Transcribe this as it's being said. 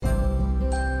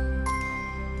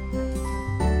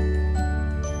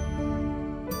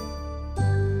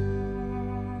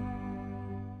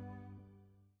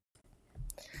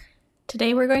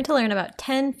Today we're going to learn about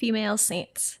 10 female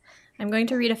saints. I'm going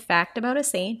to read a fact about a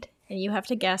saint, and you have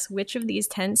to guess which of these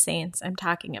 10 saints I'm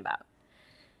talking about.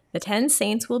 The 10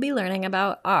 saints we'll be learning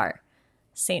about are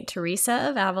Saint Teresa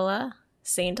of Avila,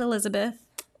 Saint Elizabeth,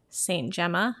 Saint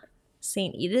Gemma,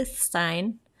 Saint Edith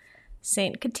Stein,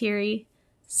 Saint Kateri,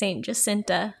 Saint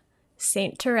Jacinta,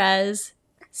 Saint Therese,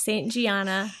 Saint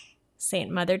Gianna, Saint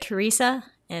Mother Teresa,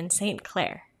 and Saint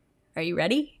Clare. Are you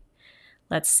ready?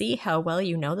 Let's see how well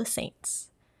you know the saints.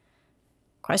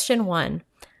 Question 1.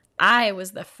 I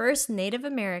was the first Native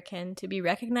American to be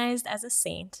recognized as a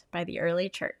saint by the early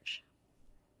church.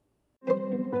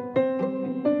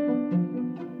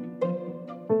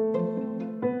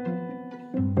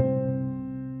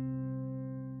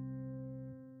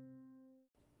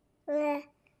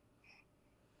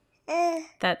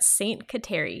 That's Saint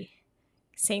Kateri.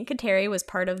 Saint Kateri was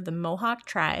part of the Mohawk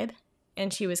tribe,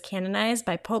 and she was canonized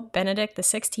by Pope Benedict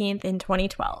XVI in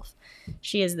 2012.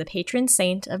 She is the patron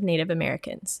saint of Native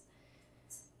Americans.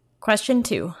 Question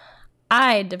 2.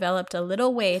 I developed a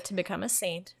little way to become a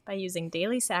saint by using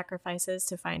daily sacrifices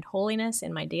to find holiness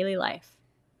in my daily life.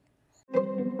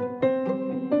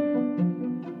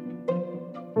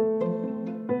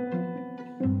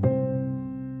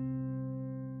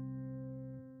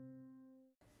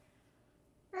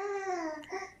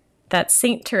 That's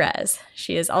Saint Therese.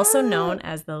 She is also known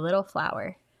as the Little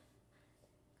Flower.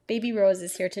 Baby Rose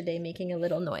is here today making a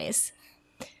little noise.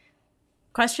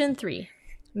 Question 3.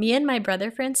 Me and my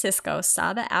brother Francisco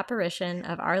saw the apparition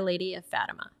of Our Lady of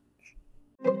Fatima.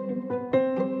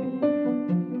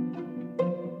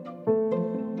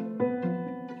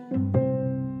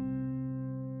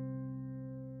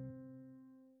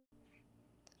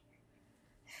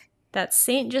 That's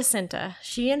Saint Jacinta.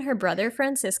 She and her brother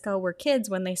Francisco were kids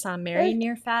when they saw Mary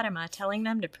near Fatima telling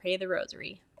them to pray the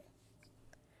rosary.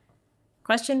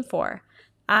 Question 4.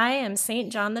 I am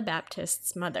Saint John the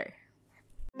Baptist's mother.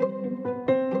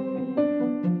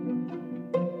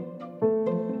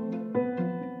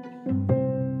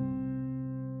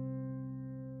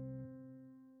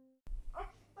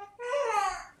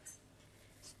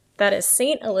 That is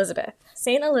Saint Elizabeth.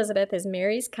 Saint Elizabeth is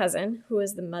Mary's cousin, who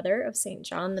is the mother of Saint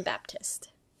John the Baptist.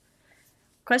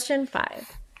 Question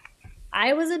 5.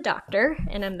 I was a doctor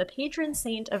and am the patron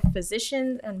saint of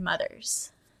physicians and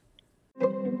mothers.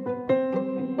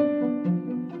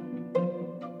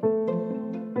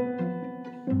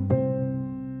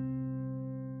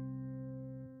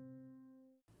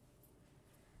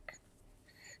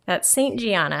 That's Saint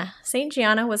Gianna. Saint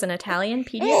Gianna was an Italian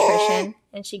pediatrician,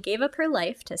 and she gave up her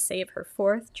life to save her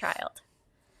fourth child.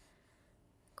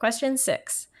 Question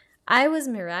 6. I was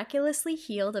miraculously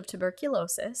healed of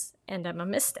tuberculosis and am a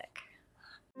mystic.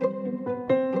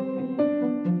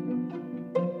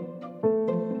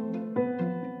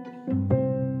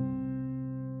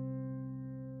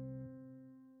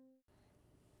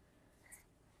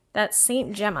 That's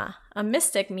Saint Gemma. A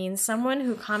mystic means someone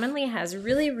who commonly has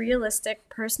really realistic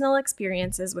personal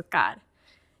experiences with God.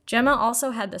 Gemma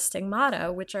also had the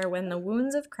stigmata, which are when the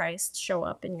wounds of Christ show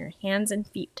up in your hands and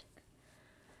feet.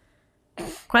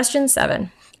 Question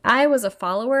 7. I was a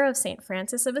follower of Saint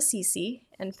Francis of Assisi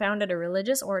and founded a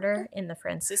religious order in the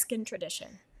Franciscan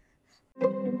tradition.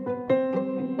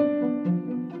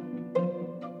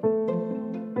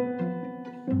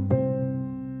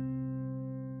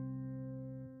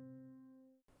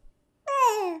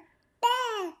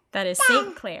 That is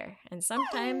Saint Clare, and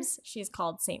sometimes she's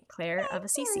called Saint Clare of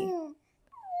Assisi.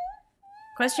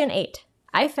 Question 8.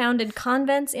 I founded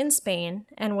convents in Spain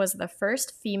and was the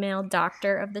first female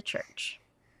doctor of the church.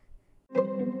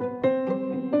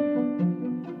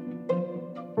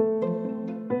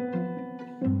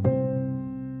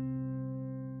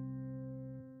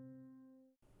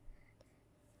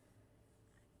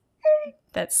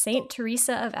 That's Saint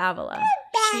Teresa of Avila.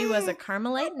 She was a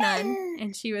Carmelite nun,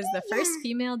 and she was the first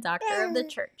female doctor of the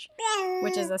church,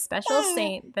 which is a special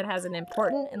saint that has an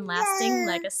important and lasting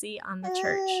legacy on the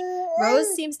church.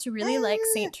 Rose seems to really like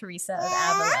Saint Teresa of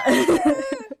Avila.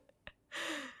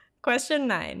 Question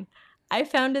 9. I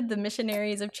founded the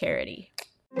Missionaries of Charity.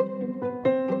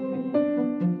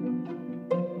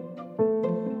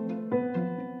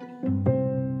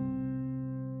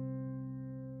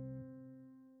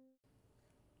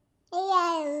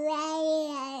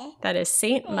 That is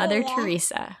Saint Mother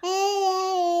Teresa.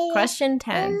 Question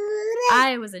 10.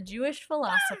 I was a Jewish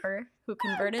philosopher who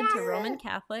converted to Roman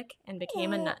Catholic and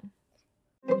became a nun.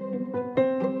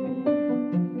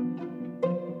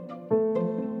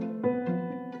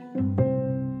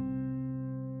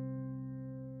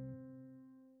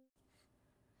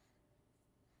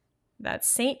 That's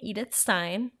Saint Edith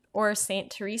Stein. or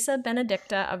Saint Teresa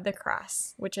Benedicta of the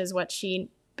Cross, which is what she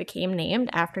became named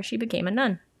after she became a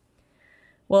nun.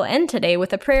 We'll end today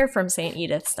with a prayer from Saint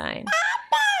Edith Stein.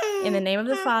 In the name of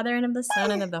the Father, and of the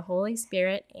Son, and of the Holy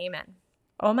Spirit, amen.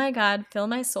 O my God, fill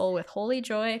my soul with holy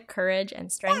joy, courage,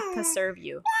 and strength to serve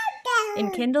you.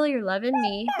 Enkindle your love in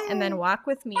me, and then walk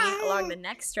with me along the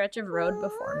next stretch of road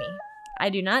before me. I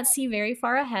do not see very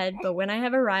far ahead, but when I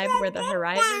have arrived where the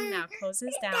horizon now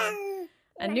closes down,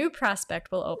 a new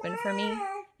prospect will open for me,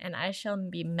 and I shall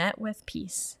be met with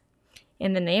peace.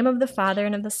 In the name of the Father,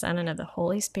 and of the Son, and of the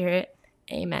Holy Spirit,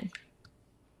 amen.